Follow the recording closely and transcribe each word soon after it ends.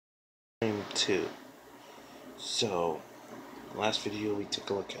Time 2. So, last video we took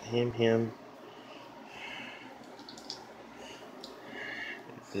a look at him,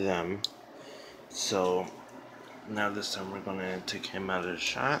 them. So, now this time we're going to take him out of the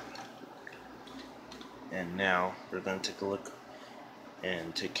shot. And now we're going to take a look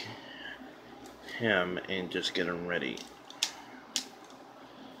and take him and just get him ready.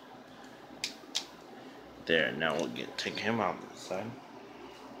 There, now we'll take him out of the side.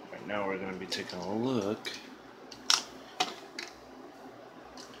 Right now we're going to be taking a look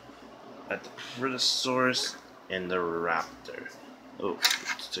at the Protosaurus and the Raptor. Oh,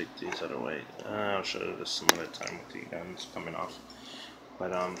 let's take these out of the way. I'll show you this some other time with the guns coming off.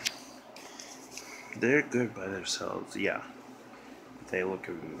 But they're good by themselves, yeah. They look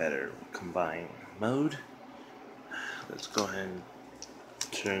even better combined mode. Let's go ahead and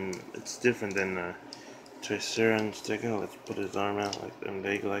turn. It's different than the Triceratops. Let's put his arm out like and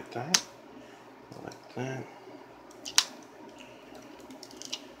leg like that, like that.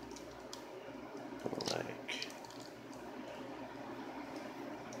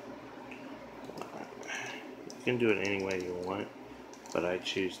 You can do it any way you want, but I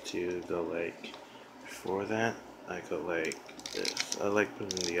choose to go like before that. I go like this. I like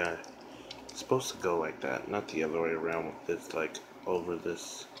putting the eye. It's supposed to go like that, not the other way around with this like over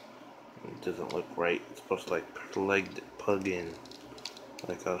this. It doesn't look right. It's supposed to like plug in.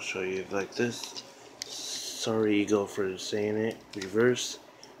 Like I'll show you like this. Sorry Eagle for saying it. Reverse.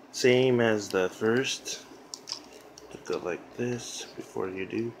 Same as the first. Go like this before you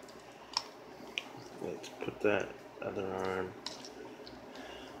do. Let's put that other arm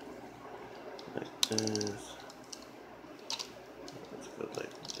like this. Let's go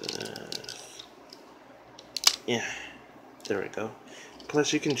like this. Yeah, there we go.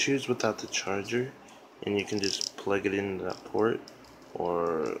 Plus you can choose without the charger, and you can just plug it into that port,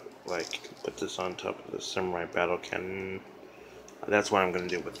 or like you can put this on top of the Samurai Battle Cannon. That's what I'm going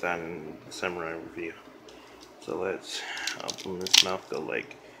to do with that in the Samurai review. So let's open this mouth, go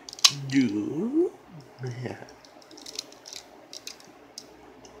like, do. Yeah.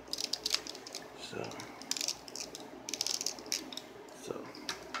 So.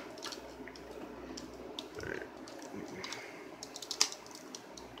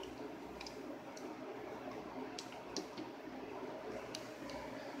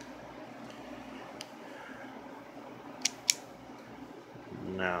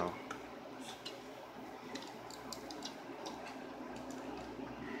 Now.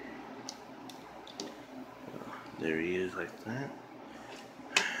 There he is like that.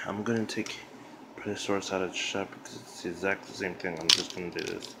 I'm gonna take Protosaurus out of the shop because it's the exact same thing. I'm just gonna do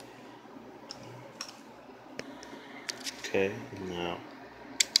this. Okay, now.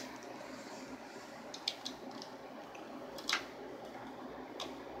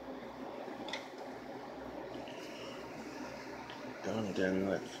 And then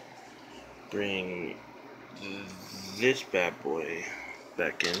let's bring this bad boy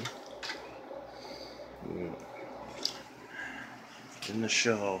back in. In the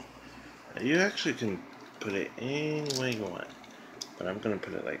shell, you actually can put it any way you want, but I'm gonna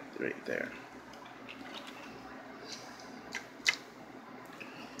put it like right there.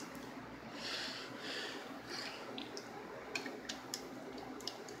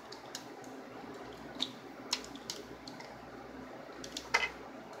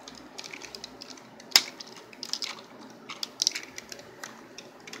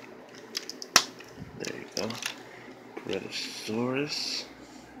 There you go. Protosaurus.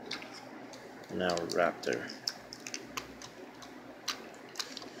 Now Raptor.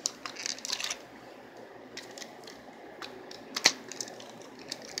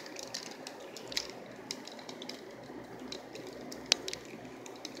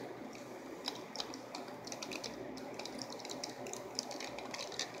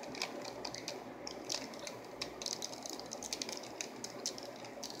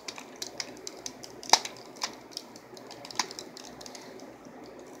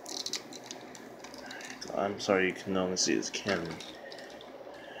 I'm sorry you can only see his cannon,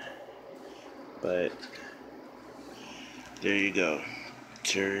 but there you go.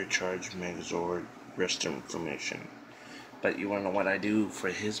 Dino Charge Megazord rest information. But you wanna know what I do for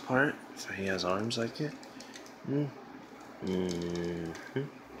his part? So he has arms like it? And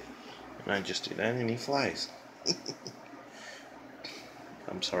I just do that and he flies.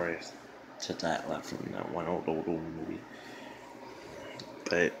 I'm sorry I said that laugh from that one old movie.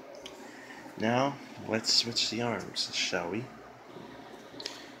 But now, let's switch the arms, shall we?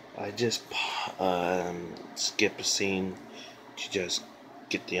 I just skip a scene to just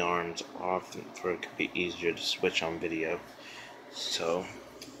get the arms off for it to be easier to switch on video. So,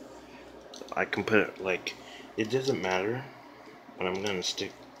 I can put it like, it doesn't matter, but I'm gonna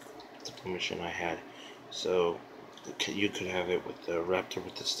stick the permission I had. So you could have it with the Raptor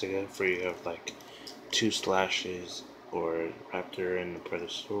with the stick for you have like 2 slashes, or Raptor and the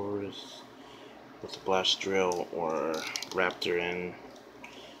Predasaurus with the blast drill, or Raptor and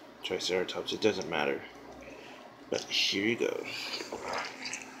Triceratops. It doesn't matter. But here you go.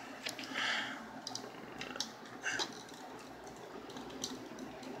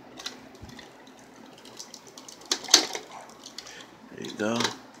 There you go.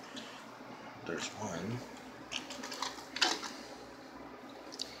 There's one.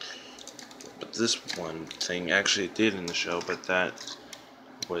 But this one thing actually did in the show, but that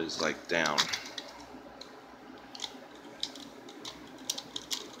was like down.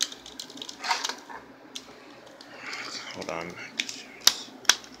 Hold on.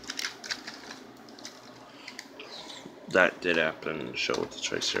 That did happen in the show with the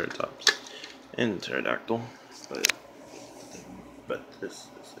Triceratops and the Pterodactyl, but this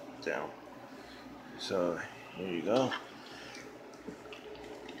is down. So here you go.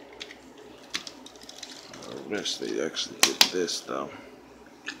 I wish they actually did this though.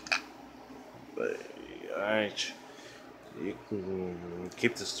 But alright, you can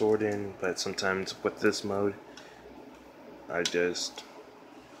keep the sword in, but sometimes with this mode, I just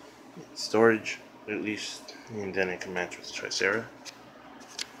storage at least, and then it can match with the Tricera.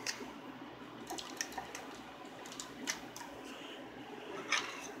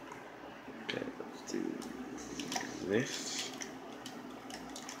 Okay, let's do this.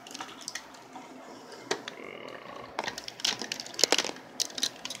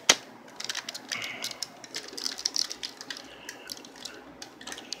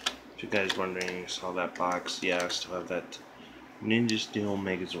 If you guys wondering, you saw that box, yeah, I still have that Ninja Steel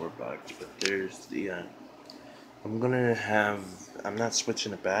Megazord box, but there's the, I'm not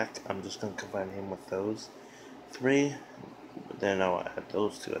switching it back, I'm just gonna combine him with those 3, but then I'll add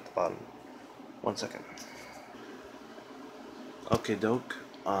those 2 at the bottom. 1 second. Okay, doke,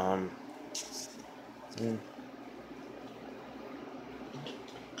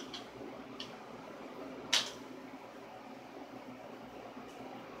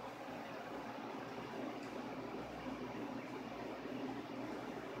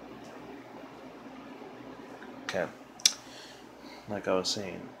 okay, like I was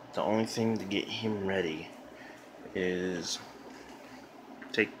saying, the only thing to get him ready is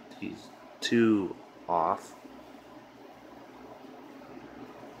take these 2 off,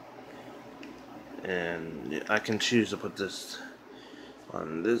 and I can choose to put this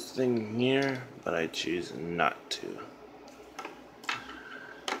on this thing here, but I choose not to.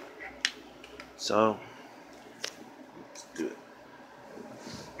 So let's do it.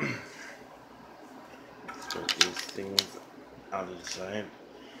 Put these things out of the side,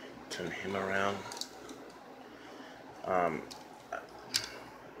 turn him around.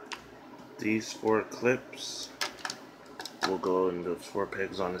 These 4 clips will go in those 4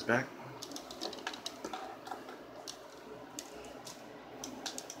 pegs on his back.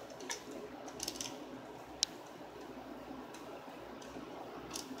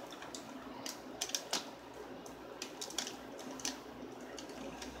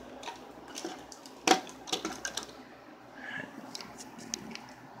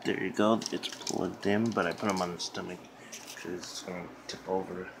 There you go, it's plugged in, but I put them on the stomach because it's going to tip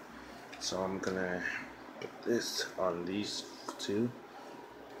over. So I'm going to put this on these 2.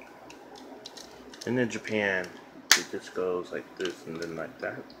 And in Japan, it just goes like this and then like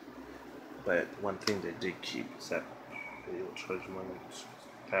that. But one thing they did keep is that video charge money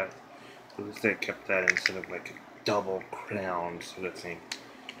pack. At least they kept that instead of like a double crown sort of thing.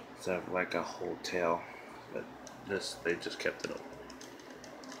 Instead of like a whole tail. But this, they just kept it open.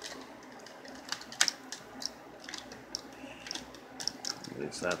 At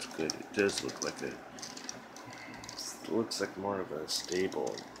least that's good. It does look like it looks like more of a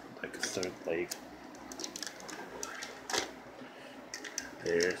stable, like a 3rd leg.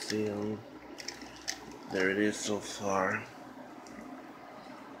 There's the there it is so far.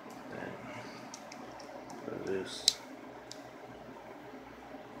 And this,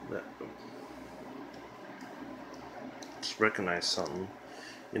 just recognize something.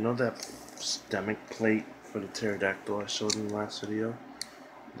 You know that stomach plate for the pterodactyl I showed in the last video?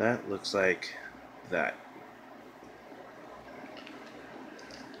 That looks like that.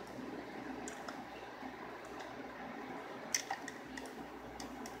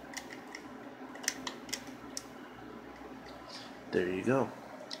 There you go.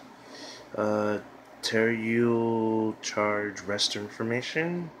 Dino Charge rest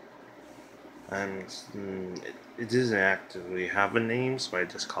information. And it doesn't actively have a name, so I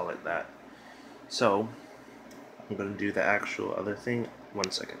just call it that. So, I'm gonna do the actual other thing. 1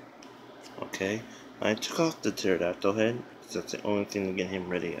 second. Okay, I took off the pterodactyl head, because that's the only thing to get him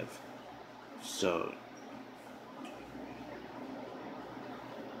ready of. So,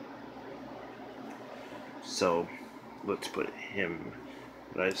 let's put him,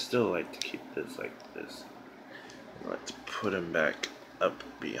 but I still like to keep this like this. Let's put him back up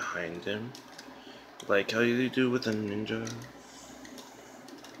behind him, like how you do with a ninja.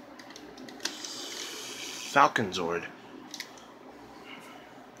 Falcon Zord.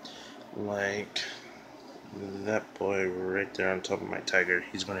 Like that boy right there on top of my tiger.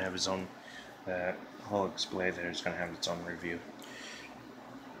 He's going to have his own, that whole display there is going to have its own review.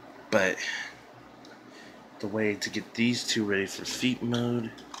 But the way to get these two ready for feet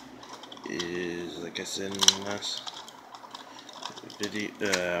mode is, like I said in the last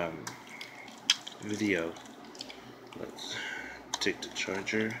video, let's take the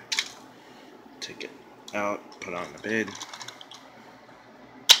charger, take it out, put it on the bed,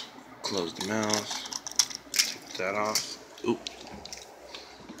 close the mouth, take that off,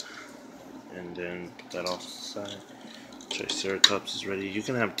 and then put that off to the side. Triceratops is ready. You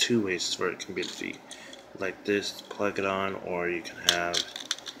can have two ways for it can be the feet. Like this, plug it on, or you can have,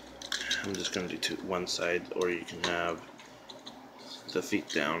 I'm just going to do one side, or you can have the feet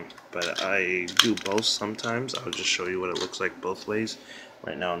down. But I do both sometimes. I'll just show you what it looks like both ways.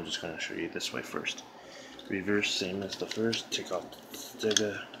 Right now I'm just going to show you this way first. Reverse, same as the first. Take off the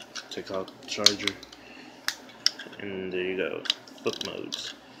sticker, take out the charger, and there you go. Foot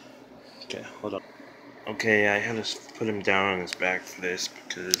modes. Okay, hold on. Okay, I had to put him down on his back for this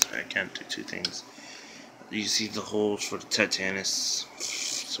because I can't do two things. You see the holes for the Titanus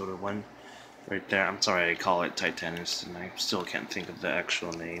sort of one right there. I'm sorry I call it Titanus, and I still can't think of the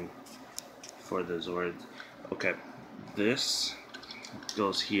actual name for the Zord. Okay, this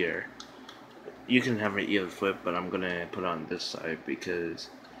goes here. You can have it either foot, but I'm gonna put it on this side because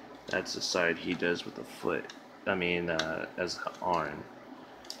that's the side he does with the foot. I mean, as the arm.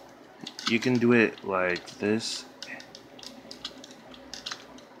 You can do it like this.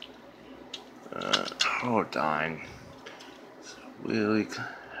 Hold on. It's really.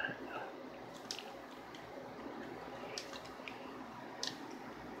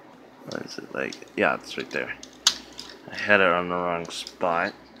 What is it like? Yeah, it's right there. I had it on the wrong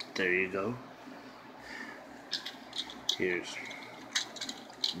spot. There you go. Here's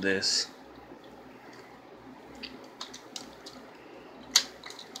this.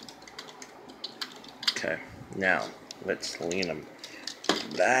 Okay, now let's lean them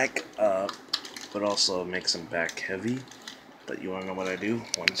back up, but also makes them back heavy. But you wanna know what I do?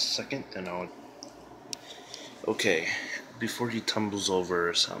 1 second, then I'll. Okay, before he tumbles over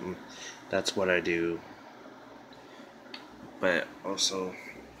or something, that's what I do. But also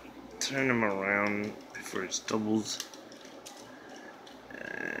turn him around before he stumbles.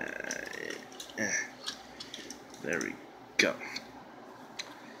 There we go.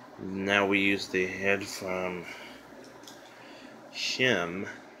 Now we use the head from him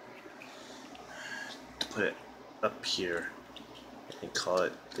to put it up here and call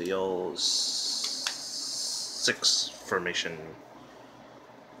it the old 6 formation.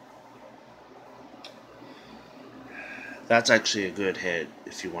 That's actually a good head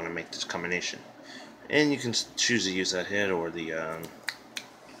if you want to make this combination. And you can choose to use that head or the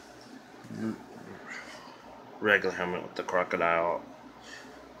regular helmet with the crocodile.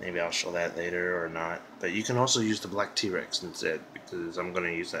 Maybe I'll show that later or not. But you can also use the black T-Rex instead, because I'm going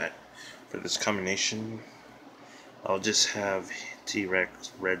to use that for this combination. I'll just have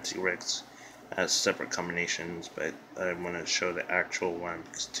T-Rex, red T-Rex as separate combinations, but I want to show the actual one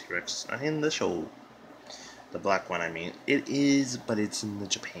because T-Rex is not in the show. The black one, I mean. It is, but it's in the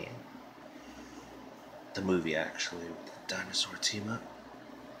Japan. The movie, actually, with the dinosaur team up.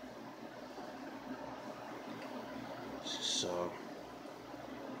 So,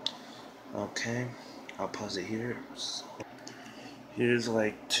 okay, I'll pause it here. So, here's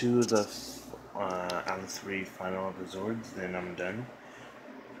like 2 of the out of 3 final of the Zords, then I'm done.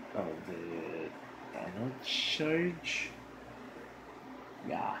 Oh, the Dino Charge?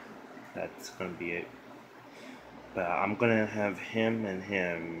 Yeah, that's gonna be it. But I'm gonna have him and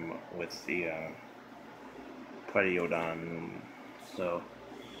him with the Proteodon. So,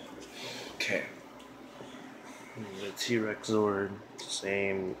 okay. The T-Rex Zord,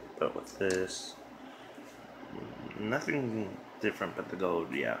 same, but with this. Nothing different but the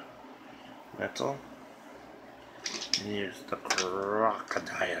gold, yeah. That's all. And here's the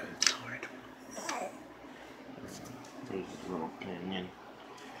crocodile Zord. There's his little pinion.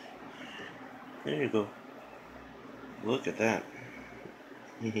 There you go. Look at that.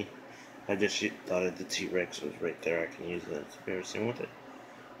 I just thought of the T-Rex was right there. I can use that comparison with it.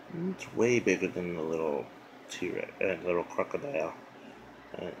 It's way bigger than the little T-Rex, little crocodile.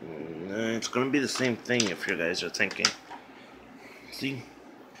 It's gonna be the same thing if you guys are thinking. See?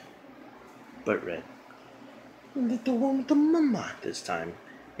 But red. The one with the mama this time.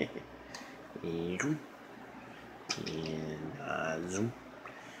 And zoom.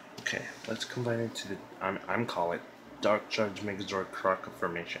 Okay, let's combine it to the. I'm call it Dark Charge Megazord Croc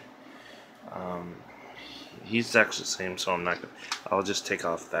formation. He's actually the same, so I'm not gonna. I'll just take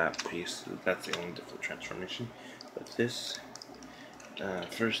off that piece. That's the only different transformation. But this,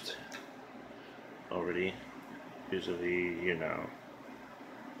 first, already, usually, you know.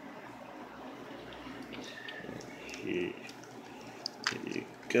 Here you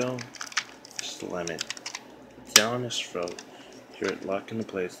go. Slam it down his throat. Hear it lock into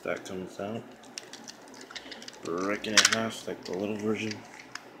place. That comes out. Break it in half like the little version.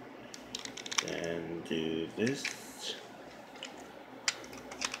 And do this.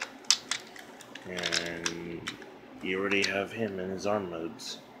 And you already have him in his arm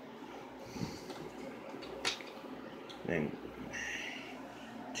modes. And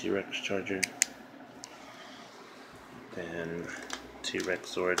T-Rex Charger. Then T-Rex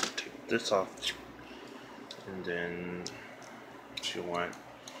Sword. Take this off. And then if you want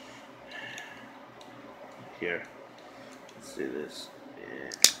here, let's do this.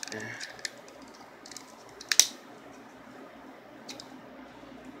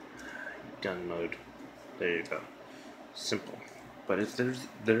 Gun mode. There you go. Simple. But if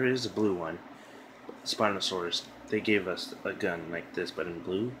there is a blue one, Spinosaurus, they gave us a gun like this, but in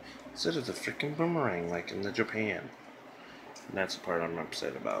blue, instead of the freaking boomerang like in the Japan. And that's the part I'm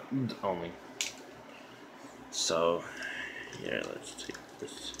upset about only. So, yeah, let's take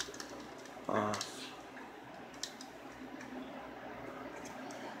this off.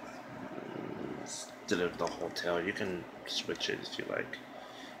 Instead of the whole tail, you can switch it if you like.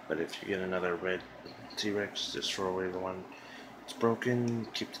 But if you get another red T-Rex, just throw away the one that's broken,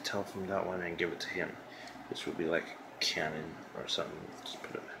 keep the tail from that one, and give it to him. This would be like a cannon or something. Just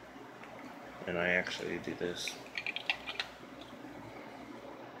put it. And I actually do this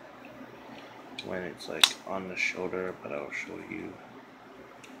when it's like on the shoulder, but I'll show you.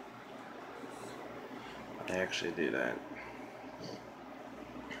 I actually do that.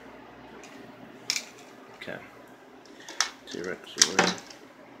 Okay. T-Rex away.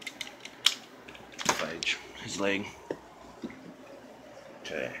 Fudge. His leg.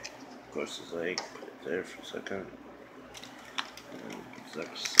 Okay. Of course his leg. Put it there for a second. And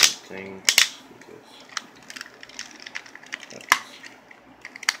exact same thing.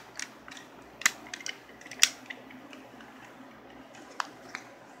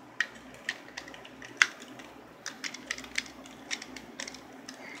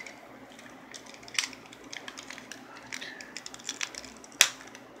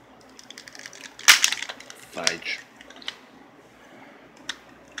 Fudge.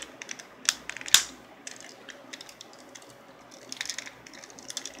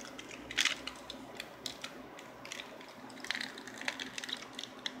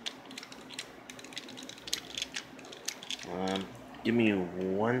 Give me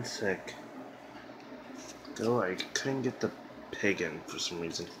 1 sec. Go, I couldn't get the pig in for some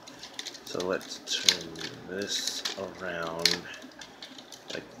reason. So let's turn this around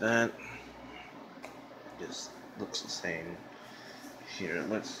like that. Just looks the same. Here,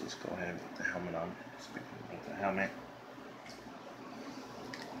 let's just go ahead and put the helmet on. Speaking of the helmet.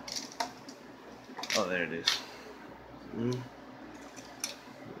 Oh, there it is.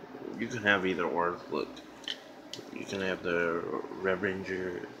 You can have either or. Look, you can have the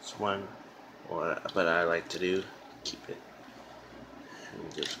Rangers one, but I like to do keep it.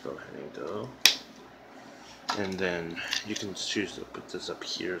 And just go ahead and go. And then you can choose to put this up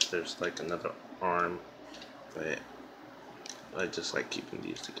here if there's like another arm, but I just like keeping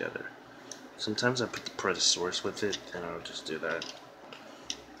these together. Sometimes I put the Protosaurus with it, and I'll just do that.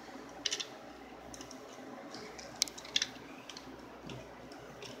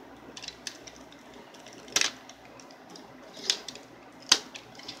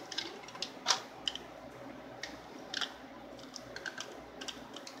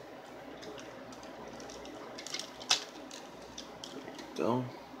 Go.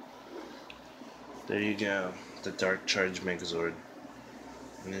 There you go. The Dark Charge Megazord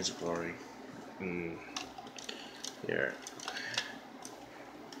in his glory. Here.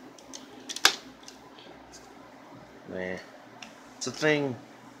 Meh. It's a thing.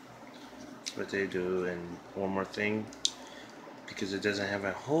 That's what they do. And one more thing. Because it doesn't have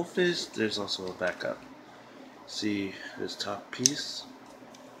a whole fist, there's also a backup. See this top piece?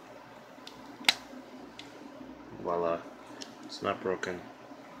 Voila. It's not broken.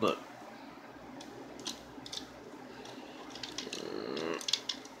 Look.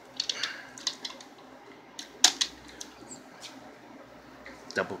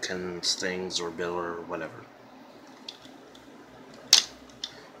 Doublekin stings or bill or whatever.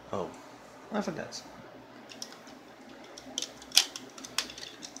 Oh, I forgot.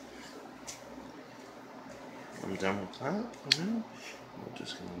 I'm done with that. We'll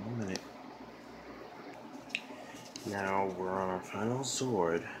just give me 1 minute. Now we're on our final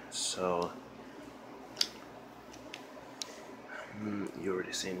sword, so you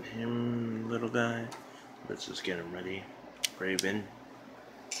already seen him, little guy. Let's just get him ready. Raven.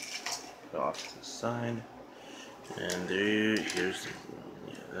 Go off to the side. And here's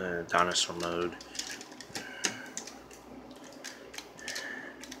the dinosaur mode.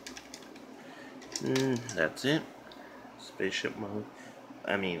 That's it. Spaceship mode.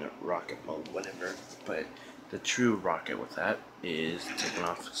 I mean rocket mode, whatever. But the true rocket with that is taking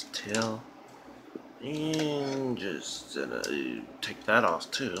off his tail. And just take that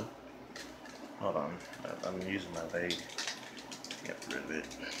off too. Hold on. I'm using my leg. Get rid of it.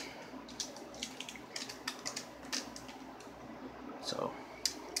 So,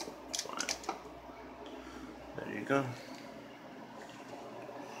 there you go.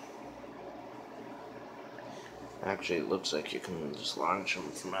 Actually, it looks like you can just launch them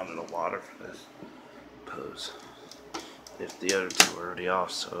from out of the water for this pose. If the other two are already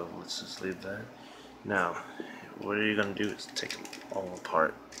off, so let's just leave that. Now, what you're gonna do is take them all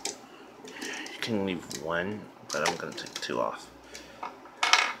apart. You can leave one, but I'm gonna take 2 off.